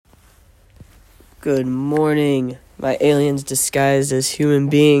Good morning, my aliens disguised as human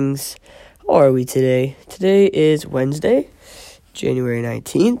beings. How are we today? Today is Wednesday, January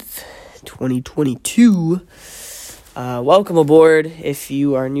 19th, 2022. Welcome aboard if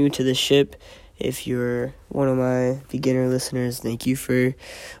you are new to the ship. If you're one of my beginner listeners, thank you for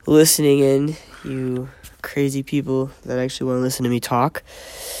listening in, you crazy people that actually want to listen to me talk.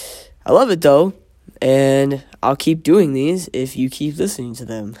 I love it though, and I'll keep doing these if you keep listening to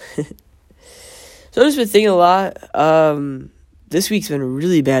them. So I've just been thinking a lot. This week's been a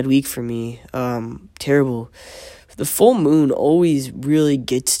really bad week for me. Terrible. The full moon always really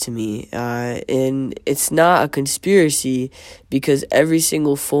gets to me. And it's not a conspiracy because every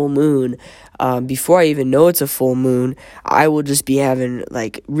single full moon, before I even know it's a full moon, I will just be having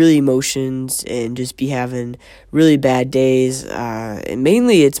like really emotions and just be having really bad days. And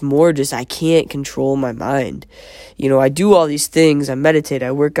mainly it's more just I can't control my mind. You know, I do all these things, I meditate,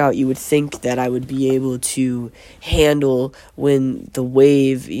 I work out. You would think that I would be able to handle when the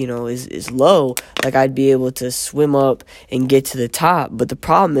wave, is low. Like I'd be able to swim up and get to the top. But the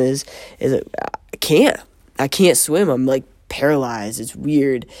problem is that I can't swim. I'm like paralyzed. It's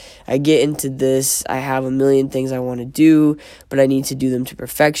weird. I get into this. I have a million things I want to do, but I need to do them to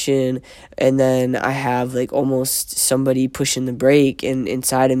perfection. And then I have like almost somebody pushing the brake and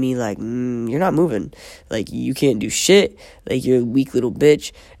inside of me like, you're not moving. Like you can't do shit. Like you're a weak little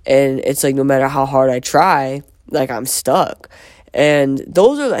bitch. And it's like no matter how hard I try, like I'm stuck. And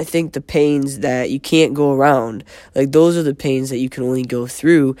those are, I think, the pains that you can't go around. Like, those are the pains that you can only go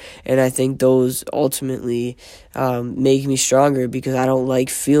through. And I think those ultimately make me stronger because I don't like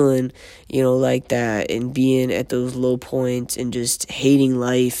feeling, like that and being at those low points and just hating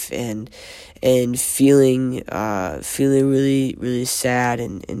life and feeling really, really sad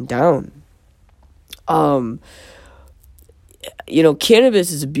and down.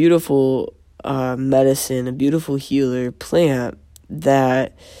 Cannabis is a beautiful medicine, a beautiful healer plant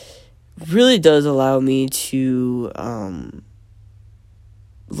that really does allow me to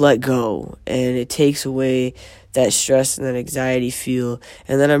let go, and it takes away that stress and that anxiety feel,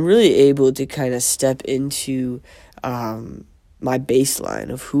 and then I'm really able to kind of step into my baseline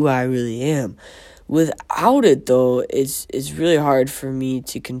of who I really am. Without it though, it's really hard for me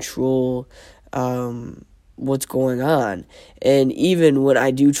to control what's going on. And even when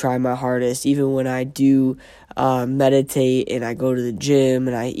I do try my hardest, even when I do meditate and I go to the gym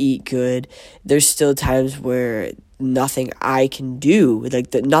and I eat good, there's still times where nothing I can do,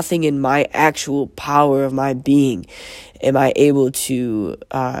 like nothing in my actual power of my being am I able to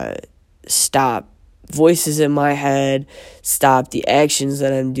stop voices in my head, stop the actions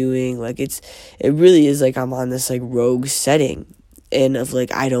that I'm doing. Like it really is like I'm on this like rogue setting and of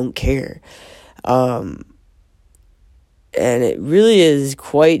like I don't care. And it really is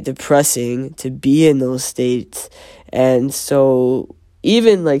quite depressing to be in those states. And so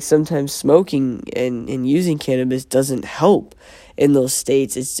even like sometimes smoking and using cannabis doesn't help in those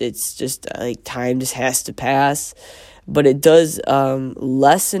states. It's just like time just has to pass. But it does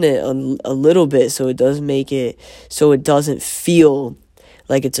lessen it a little bit, so it does make it so it doesn't feel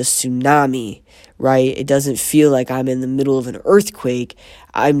like it's a tsunami, right? It doesn't feel like I'm in the middle of an earthquake.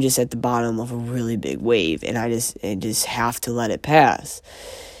 I'm just at the bottom of a really big wave, and I just have to let it pass.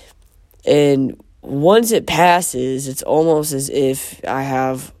 And once it passes, it's almost as if I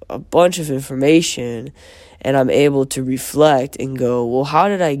have a bunch of information and I'm able to reflect and go, well, how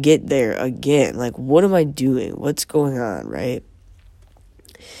did I get there again? Like, what am I doing? What's going on, right?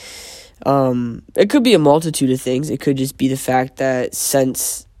 It could be a multitude of things. It could just be the fact that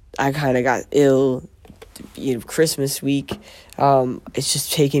since I kind of got ill, Christmas week, it's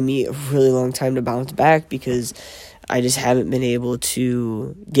just taken me a really long time to bounce back because I just haven't been able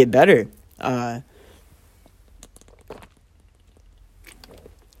to get better.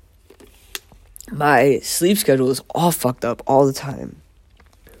 My sleep schedule is all fucked up all the time,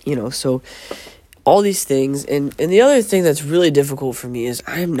 so all these things. And the other thing that's really difficult for me is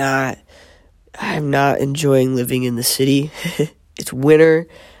I'm not enjoying living in the city. It's winter.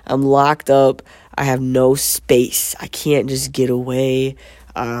 I'm locked up. I have no space. I can't just get away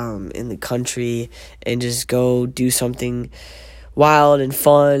in the country and just go do something wild and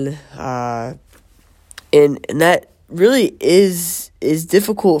fun. And that really is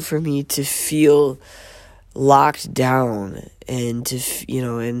difficult for me to feel locked down and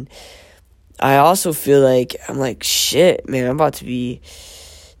and I also feel like I'm like, shit, man, I'm about to be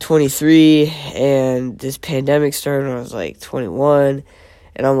 23 and this pandemic started when I was like 21,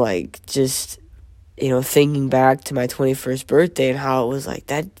 and I'm like, just thinking back to my 21st birthday and how it was like,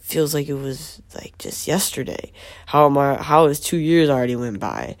 that feels like it was like just yesterday. How is 2 years already went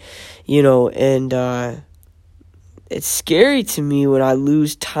by, and it's scary to me when I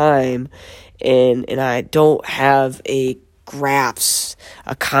lose time and I don't have a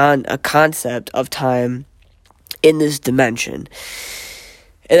concept of time in this dimension.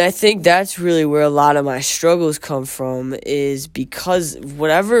 And I think that's really where a lot of my struggles come from, is because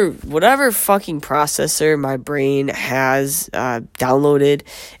whatever fucking processor my brain has downloaded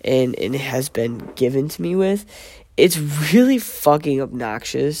and has been given to me with, it's really fucking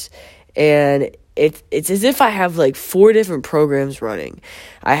obnoxious. And it's as if I have like 4 different programs running.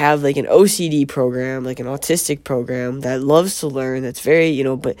 I have like an OCD program, like an autistic program that loves to learn, that's very,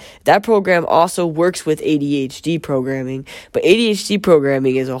 but that program also works with ADHD programming. But ADHD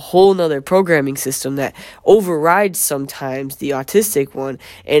programming is a whole nother programming system that overrides sometimes the autistic one,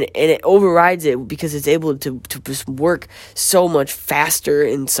 and it overrides it because it's able to just work so much faster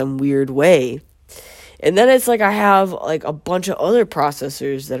in some weird way. And then it's like I have like a bunch of other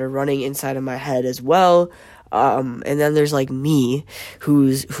processors that are running inside of my head as well. And then there's like me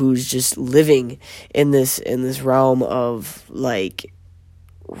who's just living in this realm of like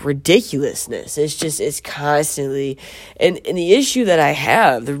ridiculousness. It's constantly, and the issue that I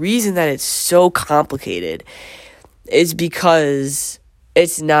have, the reason that it's so complicated is because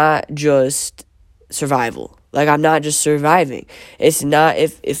it's not just survival. Like, I'm not just surviving. It's not,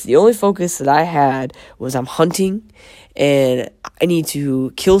 if the only focus that I had was I'm hunting and I need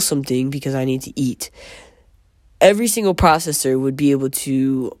to kill something because I need to eat, every single processor would be able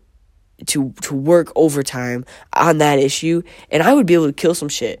to work overtime on that issue, and I would be able to kill some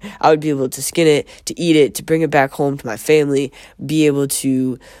shit. I would be able to skin it, to eat it, to bring it back home to my family, be able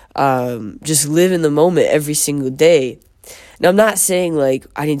to just live in the moment every single day. Now, I'm not saying, like,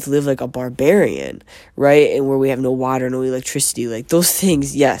 I need to live like a barbarian, right? And where we have no water, no electricity. Like, those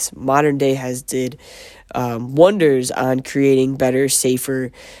things, yes, modern day has did wonders on creating better,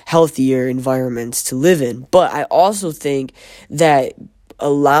 safer, healthier environments to live in. But I also think that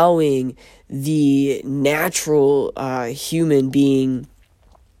allowing the natural human being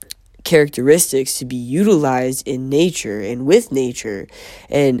characteristics to be utilized in nature and with nature,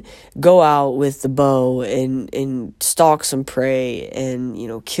 and go out with the bow and stalk some prey and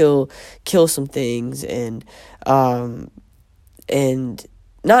kill some things, and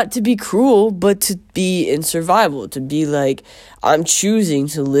not to be cruel, but to be in survival, to be like, I'm choosing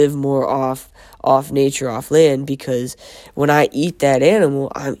to live more off nature, off land, because when I eat that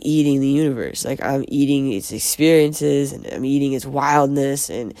animal, I'm eating the universe. Like, I'm eating its experiences, and I'm eating its wildness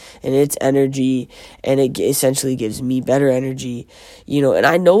and its energy, and it essentially gives me better energy, and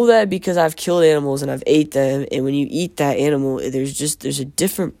I know that because I've killed animals and I've ate them. And when you eat that animal, there's a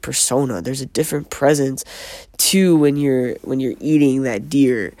different persona, there's a different presence to when you're eating that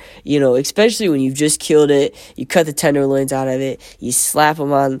deer, especially when you've just killed it, you cut the tenderloins out of it, you slap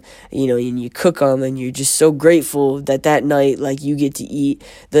them on, and you cook them, and you're just so grateful that night, like, you get to eat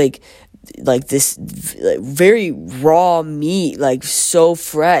like this very raw meat, like, so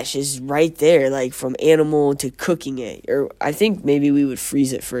fresh, is right there, like, from animal to cooking it. Or I think maybe we would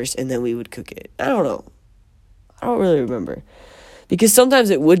freeze it first and then we would cook it. I don't know. I don't really remember. Because sometimes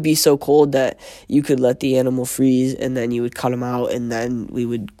it would be so cold that you could let the animal freeze, and then you would cut them out, and then we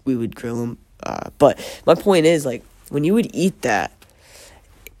would grill them. But my point is, like, when you would eat that,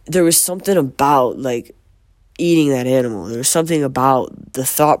 there was something about, like, eating that animal. There was something about the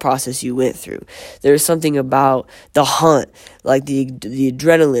thought process you went through. There was something about the hunt, like the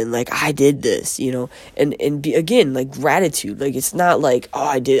adrenaline, like, I did this, and again, like, gratitude. Like, it's not like, oh,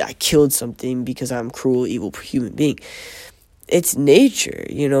 I killed something because I'm a cruel, evil human being. It's nature,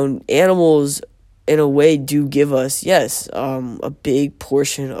 animals in a way do give us, yes, a big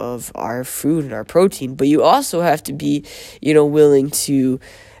portion of our food and our protein, but you also have to be, willing to,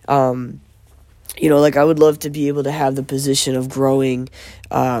 like, I would love to be able to have the position of growing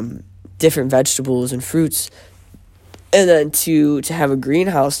different vegetables and fruits, and then to have a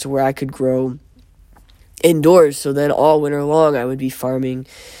greenhouse to where I could grow indoors. So then all winter long I would be farming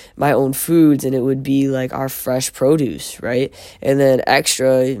my own foods, and it would be like our fresh produce, right? And then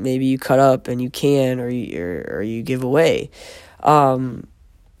extra, maybe you cut up and you can, or you give away.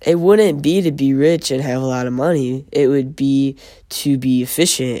 It wouldn't be to be rich and have a lot of money. It would be to be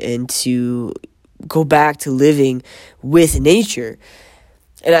efficient and to go back to living with nature.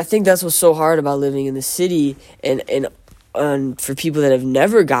 And I think that's what's so hard about living in the city, and for people that have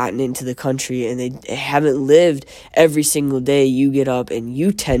never gotten into the country and they haven't lived every single day, you get up and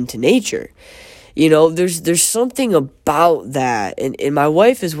you tend to nature. There's something about that. And my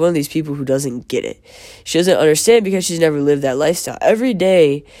wife is one of these people who doesn't get it. She doesn't understand because she's never lived that lifestyle. Every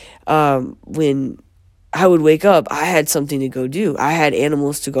day, when I would wake up, I had something to go do. I had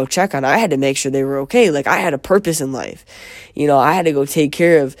animals to go check on. I had to make sure they were okay. Like, I had a purpose in life. I had to go take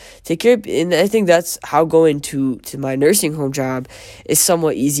care of, and I think that's how going to my nursing home job is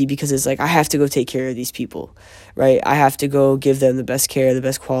somewhat easy, because it's like, I have to go take care of these people, right? I have to go give them the best care, the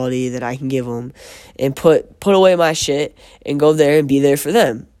best quality that I can give them, and put away my shit and go there and be there for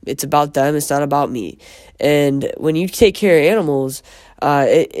them. It's about them. It's not about me. And when you take care of animals,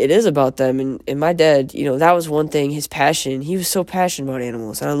 it is about them. And my dad, that was one thing, his passion. He was so passionate about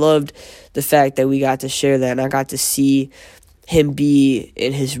animals. And I loved the fact that we got to share that, and I got to see him be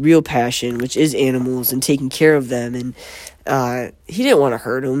in his real passion, which is animals and taking care of them. And he didn't want to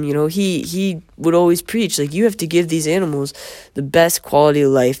hurt them. He would always preach, like, you have to give these animals the best quality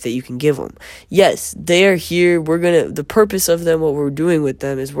of life that you can give them. Yes, they are here. The purpose of them, what we're doing with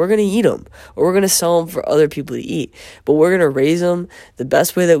them, is we're going to eat them, or we're going to sell them for other people to eat. But we're going to raise them the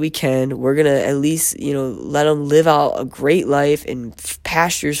best way that we can. We're going to at least, let them live out a great life in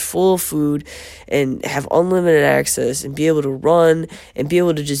pastures full of food, and have unlimited access, and be able to run, and be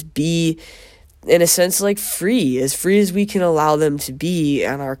able to just be, in a sense, like, free as we can allow them to be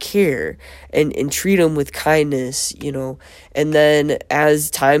on our care, and treat them with kindness, and then as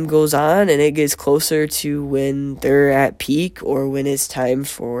time goes on and it gets closer to when they're at peak, or when it's time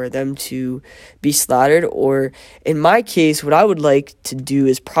for them to be slaughtered, or in my case, what I would like to do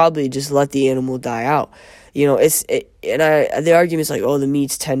is probably just let the animal die out. The argument's like, oh, the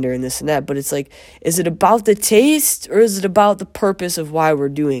meat's tender and this and that, but it's like, is it about the taste, or is it about the purpose of why we're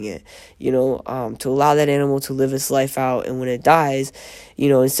doing it? To allow that animal to live its life out, and when it dies,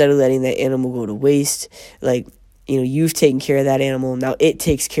 instead of letting that animal go to waste, like, you've taken care of that animal, now it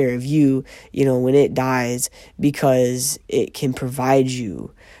takes care of you, when it dies, because it can provide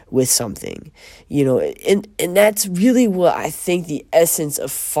you with something, and that's really what I think the essence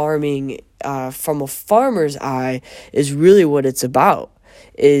of farming, from a farmer's eye, is really what it's about,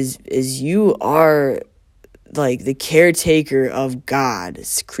 is you are like the caretaker of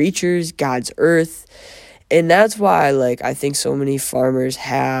God's creatures, God's earth. And that's why, like, I think so many farmers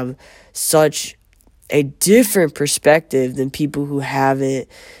have such a different perspective than people who haven't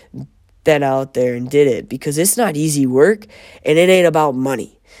been out there and did it, because it's not easy work, and it ain't about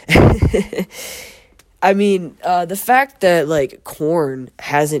money. I mean, the fact that, like, corn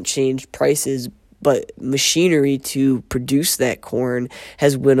hasn't changed prices, but machinery to produce that corn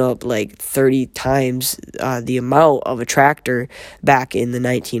has went up like 30 times the amount of a tractor back in the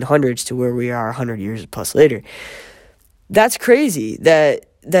 1900s to where we are 100 years plus later. That's crazy that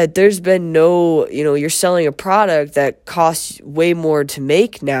there's been no, you're selling a product that costs way more to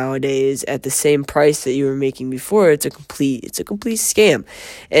make nowadays at the same price that you were making before. It's a complete scam.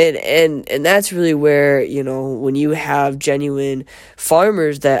 And that's really where, when you have genuine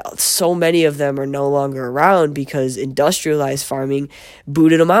farmers, that so many of them are no longer around because industrialized farming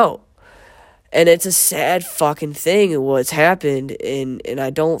booted them out. And it's a sad fucking thing what's happened, and I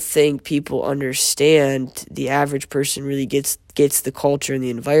don't think people understand, the average person really gets the culture and the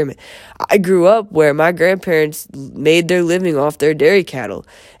environment. I grew up where my grandparents made their living off their dairy cattle,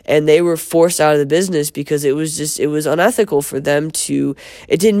 and they were forced out of the business because it was unethical for them to,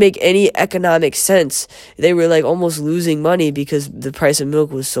 it didn't make any economic sense. They were like almost losing money because the price of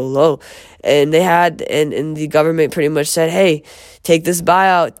milk was so low. And they had, and the government pretty much said, hey, take this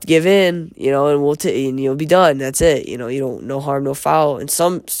buyout, give in, and and you'll be done. That's it. You don't, no harm, no foul. And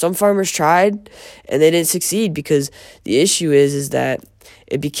some farmers tried, and they didn't succeed, because the issue is that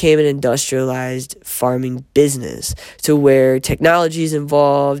it became an industrialized farming business, to where technology is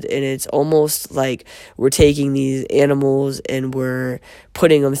involved, and it's almost like we're taking these animals and we're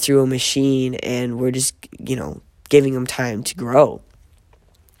putting them through a machine, and we're just, giving them time to grow.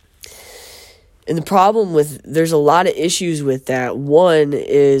 And the problem there's a lot of issues with that. One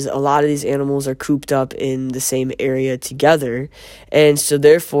is a lot of these animals are cooped up in the same area together. And so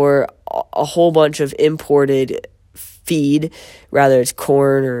therefore, a whole bunch of imported feed, whether it's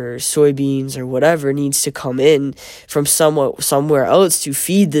corn or soybeans or whatever, needs to come in from somewhere else to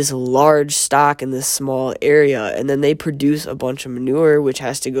feed this large stock in this small area. And then they produce a bunch of manure, which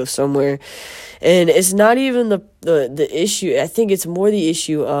has to go somewhere. And it's not even the issue. I think it's more the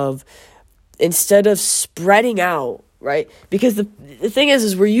issue of, instead of spreading out, right? Because the thing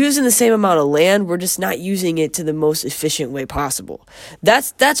is we're using the same amount of land, we're just not using it to the most efficient way possible.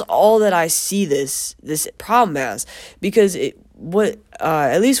 That's all that I see this problem as, because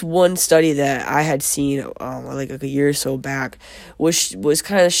at least one study that I had seen like a year or so back was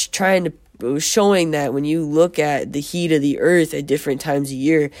kind of trying to was showing that when you look at the heat of the earth at different times of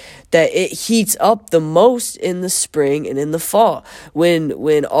year, that it heats up the most in the spring and in the fall,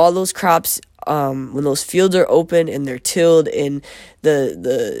 when all those crops, when those fields are open and they're tilled, and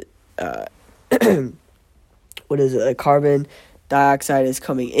the what is it, carbon dioxide is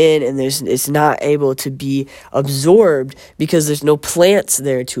coming in, and it's not able to be absorbed because there's no plants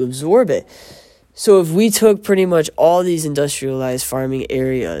there to absorb it. So if we took pretty much all these industrialized farming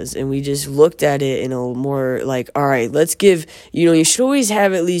areas and we just looked at it in a more like, all right, let's give, you should always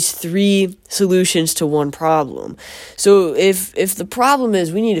have at least 3 solutions to one problem. So if the problem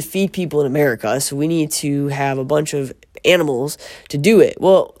is we need to feed people in America, so we need to have a bunch of animals to do it.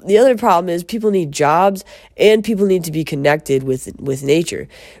 Well, the other problem is people need jobs and people need to be connected with nature.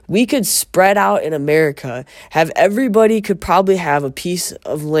 We could spread out in America, have everybody could probably have a piece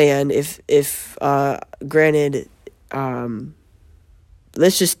of land if granted,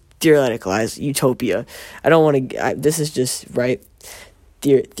 let's just theoreticalize utopia. I don't want to, this is just, right,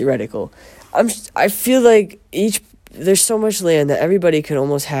 theoretical. I feel like there's so much land that everybody could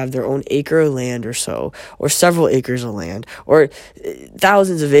almost have their own acre of land or so, or several acres of land, or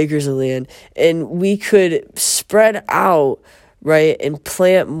thousands of acres of land, and we could spread out, right, and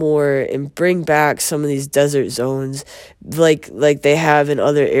plant more and bring back some of these desert zones like they have in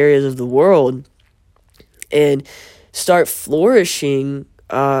other areas of the world, and start flourishing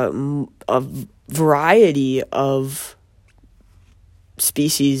a variety of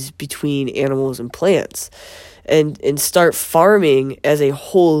species between animals and plants. And start farming as a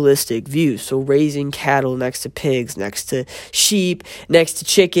holistic view. So raising cattle next to pigs, next to sheep, next to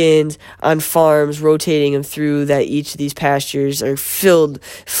chickens on farms, rotating them through, that each of these pastures are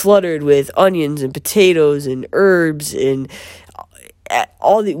flooded with onions and potatoes and herbs and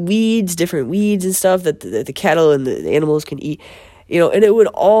all the weeds, different weeds and stuff that the cattle and the animals can eat. And it would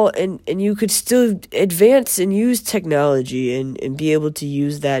all, and you could still advance and use technology and be able to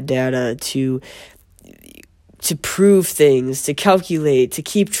use that data to prove things, to calculate, to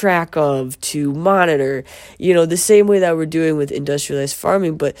keep track of, to monitor, the same way that we're doing with industrialized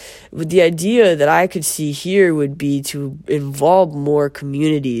farming. But with the idea that I could see here would be to involve more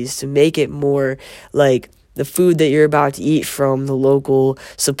communities, to make it more like the food that you're about to eat from the local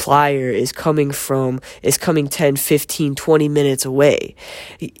supplier is coming 10, 15, 20 minutes away.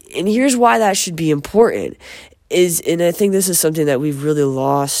 And here's why that should be important. And I think this is something that we've really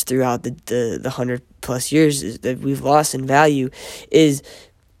lost throughout the 100+ years, is that we've lost in value, is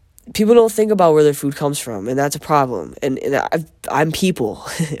people don't think about where their food comes from, and that's a problem. And I'm people,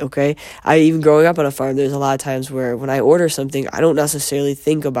 okay? Even growing up on a farm, there's a lot of times where when I order something, I don't necessarily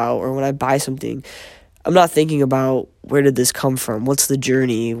think about, or when I buy something, I'm not thinking about where did this come from? What's the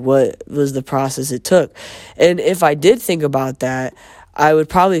journey? What was the process it took? And if I did think about that, I would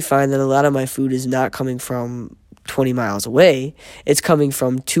probably find that a lot of my food is not coming from 20 miles away. It's coming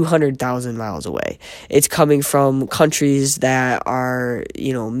from 200,000 miles away. It's coming from countries that are,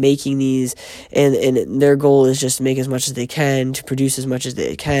 making these, and their goal is just to make as much as they can, to produce as much as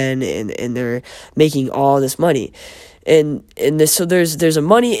they can, and they're making all this money. So there's a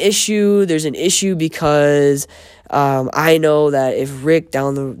money issue. There's an issue because I know that if Rick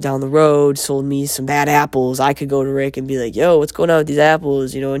down the road sold me some bad apples, I could go to Rick and be like, yo, what's going on with these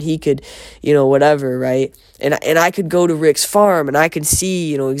apples? And he could, whatever, right? And I could go to Rick's farm and I could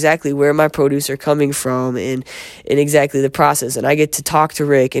see, exactly where my produce are coming from and exactly the process. And I get to talk to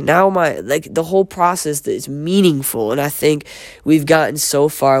Rick, and now the whole process is meaningful. And I think we've gotten so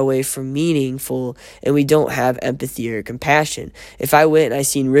far away from meaningful, and we don't have empathy or compassion. If I went and I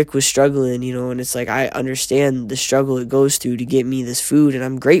seen Rick was struggling, and it's like, I understand the struggle it goes through to get me this food, and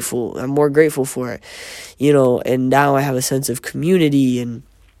I'm grateful. I'm more grateful for it, and now I have a sense of community and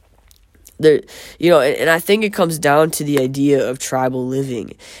there, and I think it comes down to the idea of tribal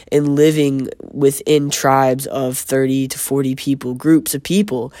living and living within tribes of 30 to 40 people, groups of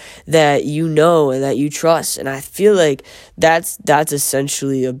people that and that you trust. And I feel like that's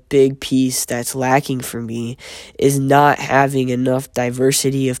essentially a big piece that's lacking for me, is not having enough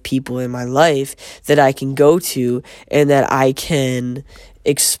diversity of people in my life that I can go to and that I can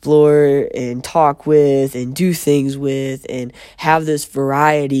explore and talk with and do things with and have this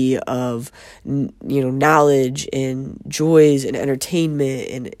variety of knowledge and joys and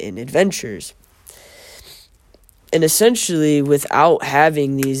entertainment and adventures. And essentially, without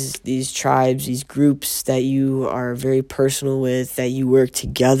having these tribes, these groups that you are very personal with, that you work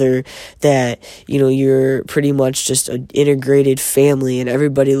together, that you're pretty much just an integrated family and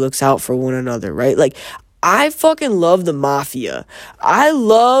everybody looks out for one another, right? Like, I fucking love the mafia.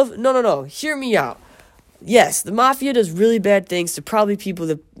 No, hear me out. yes, the mafia does really bad things to probably people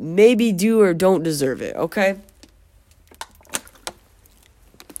that maybe do or don't deserve it, okay?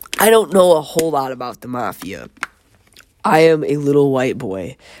 I don't know a whole lot about the mafia. I am a little white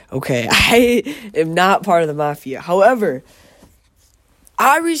boy, okay? I am not part of the mafia. However,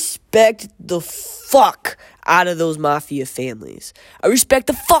 I respect the fuck out of those mafia families. I respect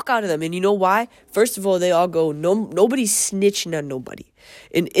the fuck out of them. And you know why? First of all, they all go, nobody's snitching on nobody.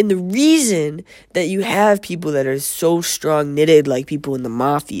 And the reason that you have people that are so strong-knitted like people in the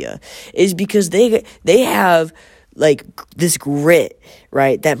mafia is because they have like this grit,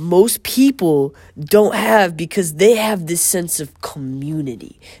 right, that most people don't have, because they have this sense of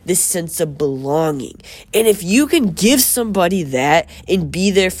community, this sense of belonging. And if you can give somebody that and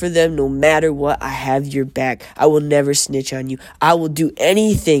be there for them no matter what, I have your back. I will never snitch on you. I will do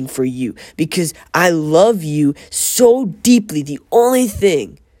anything for you because I love you so deeply. The only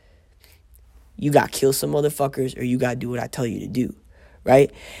thing, you got to kill some motherfuckers or you got to do what I tell you to do.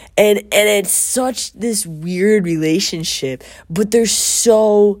 Right? And it's such this weird relationship, but they're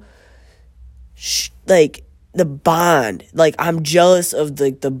so like the bond. Like, I'm jealous of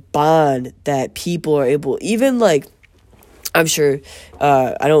the bond that people are able, even like, I'm sure,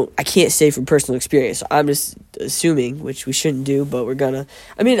 I can't say from personal experience, so I'm just assuming, which we shouldn't do, but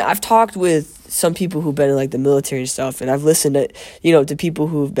I've talked with some people who've been in like the military and stuff, and I've listened to people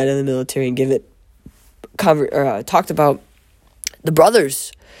who've been in the military and talked about the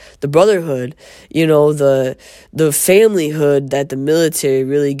brothers, the brotherhood, the familyhood that the military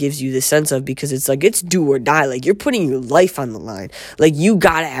really gives you the sense of, because it's like, it's do or die. Like, you're putting your life on the line. Like, you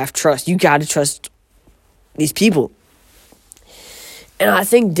gotta have trust. You gotta trust these people. And I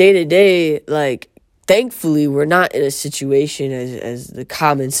think day to day, like, thankfully, we're not in a situation as the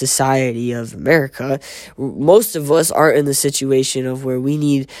common society of America. Most of us aren't in the situation of where we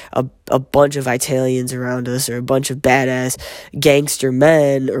need a bunch of Italians around us or a bunch of badass gangster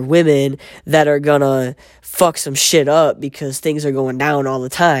men or women that are gonna fuck some shit up because things are going down all the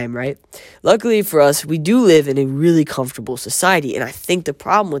time, right? Luckily for us, we do live in a really comfortable society, and I think the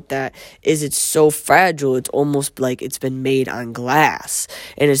problem with that is it's so fragile. It's almost like it's been made on glass,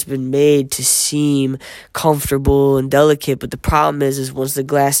 and it's been made to seem comfortable and delicate, but the problem is once the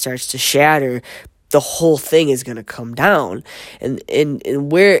glass starts to shatter, the whole thing is going to come down. And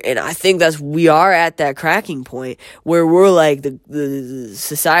I think we are at that cracking point where we're like, the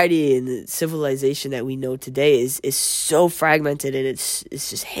society and the civilization that we know today is so fragmented, and it's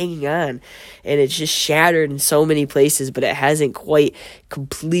just hanging on, and it's just shattered in so many places, but it hasn't quite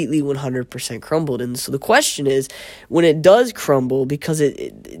completely 100% crumbled. And so the question is, when it does crumble, because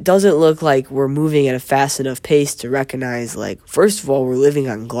it doesn't look like we're moving at a fast enough pace to recognize, like, first of all, we're living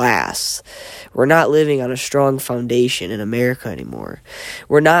on glass. We're not living on a strong foundation in America anymore.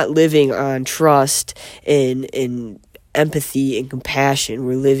 We're not living on trust and empathy and compassion.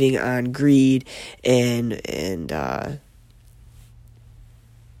 We're living on greed and I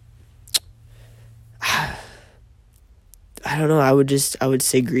don't know. I would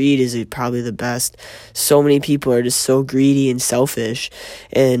say greed is probably the best. So many people are just so greedy and selfish,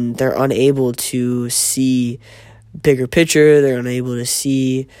 and they're unable to see bigger picture. They're unable to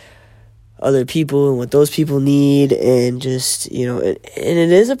see other people and what those people need, and just, and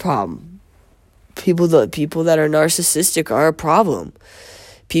it is a problem. People that are narcissistic are a problem.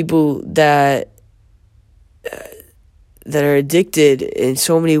 People that are addicted in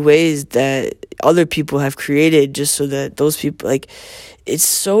so many ways that other people have created just so that those people, like, it's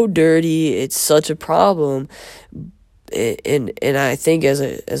so dirty. It's such a problem. And I think as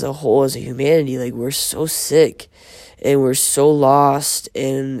a whole, as a humanity, like, we're so sick and we're so lost.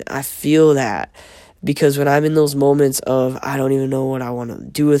 And I feel that, because when I'm in those moments of, I don't even know what I want to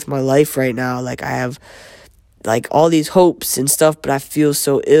do with my life right now, like, I have like all these hopes and stuff, but I feel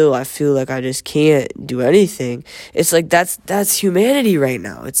so ill. I feel like I just can't do anything. It's like, that's humanity right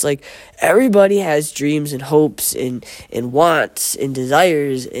now. It's like everybody has dreams and hopes and wants and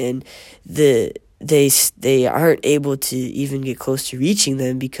desires, and they aren't able to even get close to reaching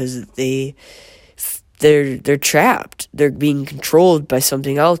them because they're trapped. They're being controlled by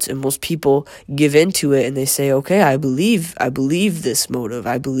something else, and most people give into it and they say, okay, I believe this motive.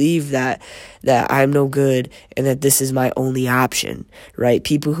 I believe that I'm no good and that this is my only option, right?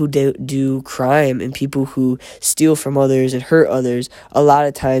 People who do crime and people who steal from others and hurt others, a lot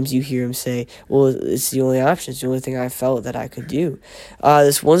of times you hear them say, well, it's the only option. It's the only thing I felt that I could do.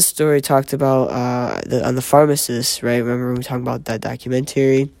 This one story talked about on the pharmacist, right? Remember when we talked about that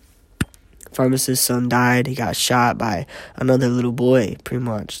documentary? Pharmacist's son died. He got shot by another little boy, pretty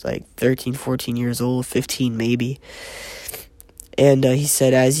much, like 13, 14 years old, 15 maybe. And he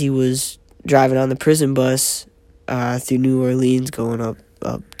said as he was driving on the prison bus through New Orleans, going up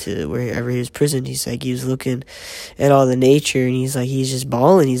to wherever he was prisoned. He's like, he was looking at all the nature, and he's like, he's just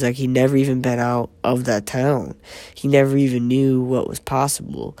bawling. He's like, he never even been out of that town. He never even knew what was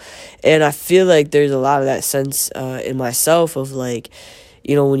possible. And I feel like there's a lot of that sense in myself of like,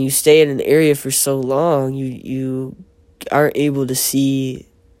 you know, when you stay in an area for so long, you aren't able to see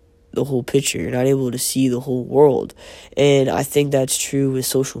the whole picture. You're not able to see the whole world. And I think that's true with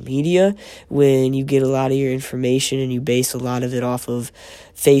social media. When you get a lot of your information and you base a lot of it off of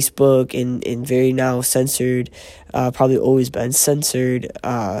Facebook and very now censored, probably always been censored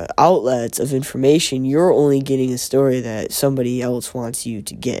outlets of information, you're only getting a story that somebody else wants you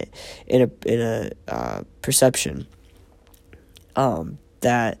to get in a perception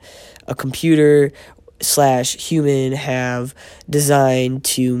that a computer / human have designed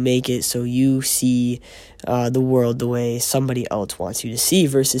to make it so you see the world the way somebody else wants you to see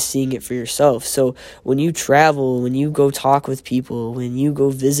versus seeing it for yourself. So when you travel, when you go talk with people, when you go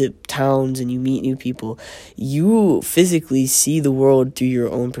visit towns and you meet new people, you physically see the world through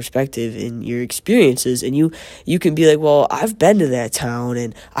your own perspective and your experiences, and you can be like, well, I've been to that town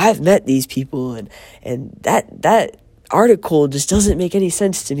and I've met these people, and that article just doesn't make any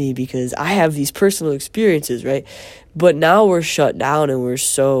sense to me because I have these personal experiences, right? But now we're shut down and we're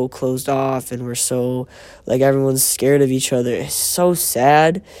so closed off and we're so, like, everyone's scared of each other. It's so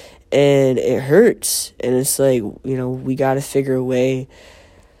sad and it hurts. And it's like, you know, we got to figure a way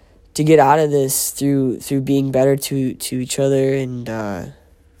to get out of this through being better to each other and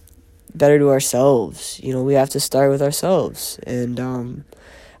better to ourselves. You know, we have to start with ourselves. And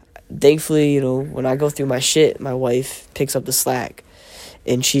thankfully, you know, when I go through my shit, my wife picks up the slack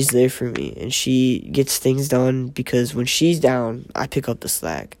and she's there for me and she gets things done because when she's down, I pick up the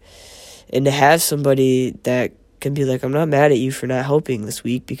slack. And to have somebody that can be like, I'm not mad at you for not helping this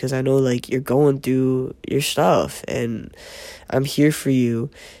week because I know, like, you're going through your stuff and I'm here for you.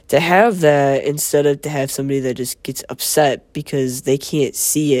 To have that instead of to have somebody that just gets upset because they can't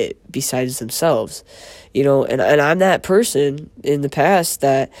see it besides themselves. You know, and I'm that person in the past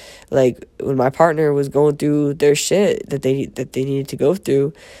that, like, when my partner was going through their shit that they needed to go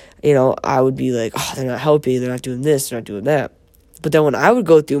through, you know, I would be like, oh, they're not helping, they're not doing this, they're not doing that. But then when I would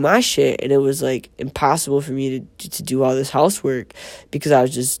go through my shit and it was, like, impossible for me to do all this housework because I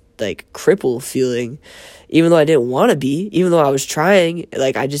was just, like, crippled feeling, even though I didn't want to be, even though I was trying,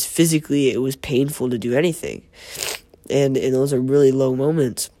 like, I just physically, it was painful to do anything. And those are really low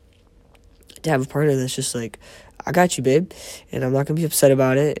moments. To have a partner that's just like, I got you, babe, and I'm not going to be upset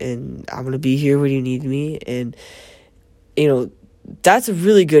about it, and I'm going to be here when you need me, and, you know, that's a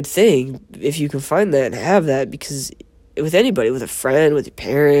really good thing if you can find that and have that, because with anybody, with a friend, with your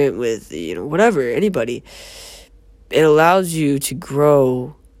parent, with, you know, whatever, anybody, it allows you to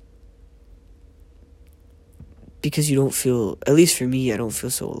grow because you don't feel, at least for me, I don't feel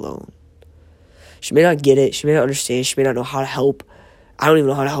so alone. She may not get it, she may not understand, she may not know how to help. I don't even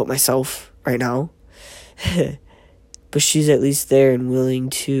know how to help myself right now. But she's at least there and willing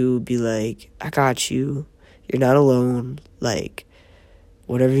to be like, I got you. You're not alone. Like,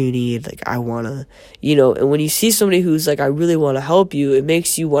 whatever you need, like, I want to, you know. And when you see somebody who's like, I really want to help you, it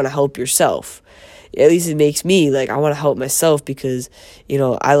makes you want to help yourself. At least it makes me, like, I want to help myself because, you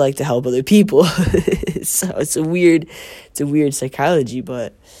know, I like to help other people. So it's a weird psychology,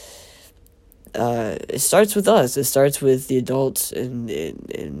 but it starts with us. It starts with the adults, and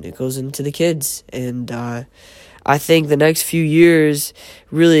it goes into the kids. And I think the next few years,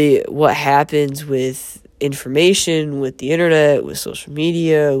 really, what happens with information, with the internet, with social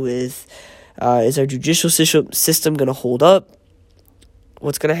media, with is our judicial system going to hold up?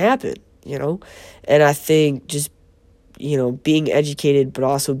 What's going to happen? You know, and I think just, you know, being educated, but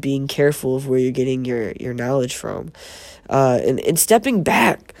also being careful of where you're getting your knowledge from, and stepping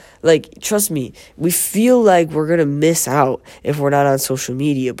back. Like, trust me, we feel like we're going to miss out if we're not on social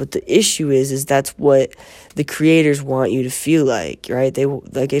media. But the issue is that's what the creators want you to feel like, right? They,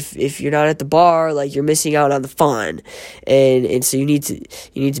 like, if you're not at the bar, like, you're missing out on the fun. And so you need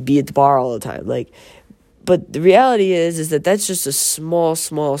to be at the bar all the time. Like, but the reality is that that's just a small,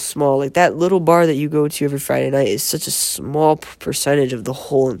 like, that little bar that you go to every Friday night is such a small percentage of the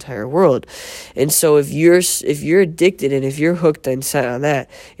whole entire world. And so if you're addicted and if you're hooked and set on that,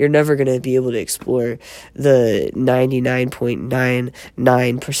 you're never going to be able to explore the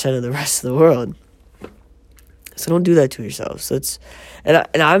 99.99% of the rest of the world. So don't do that to yourself. So and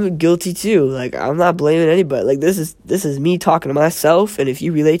I'm guilty too. Like, I'm not blaming anybody. Like, this is me talking to myself. And if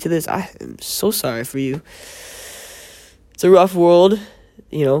you relate to this, I am so sorry for you. It's a rough world.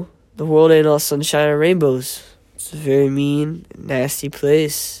 You know, the world ain't all sunshine and rainbows. It's a very mean, nasty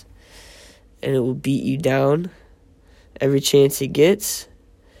place. and it will beat you down every chance it gets.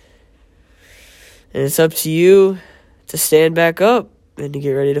 And it's up to you to stand back up and to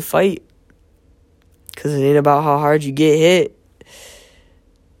get ready to fight. Because it ain't about how hard you get hit.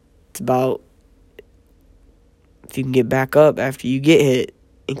 It's about if you can get back up after you get hit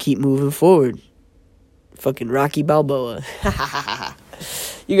and keep moving forward. Fucking Rocky Balboa.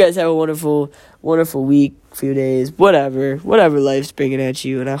 You guys have a wonderful, wonderful week, few days, whatever life's bringing at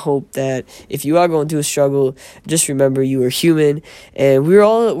you. And I hope that if you are going through a struggle, just remember you are human, and we're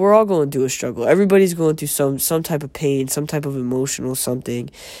all going through a struggle. Everybody's going through some type of pain, some type of emotional something.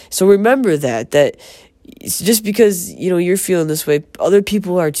 So remember that it's just because, you're feeling this way, other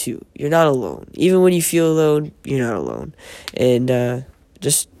people are too. You're not alone. Even when you feel alone, you're not alone. And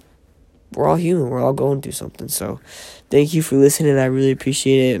we're all human. We're all going through something. So thank you for listening. I really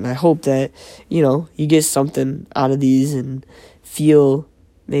appreciate it. And I hope that, you get something out of these and feel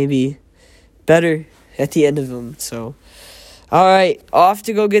maybe better at the end of them. So, all right, off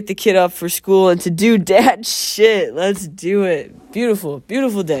to go get the kid up for school and to do dad shit. Let's do it. Beautiful,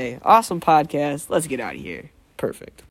 beautiful day. Awesome podcast. Let's get out of here. Perfect.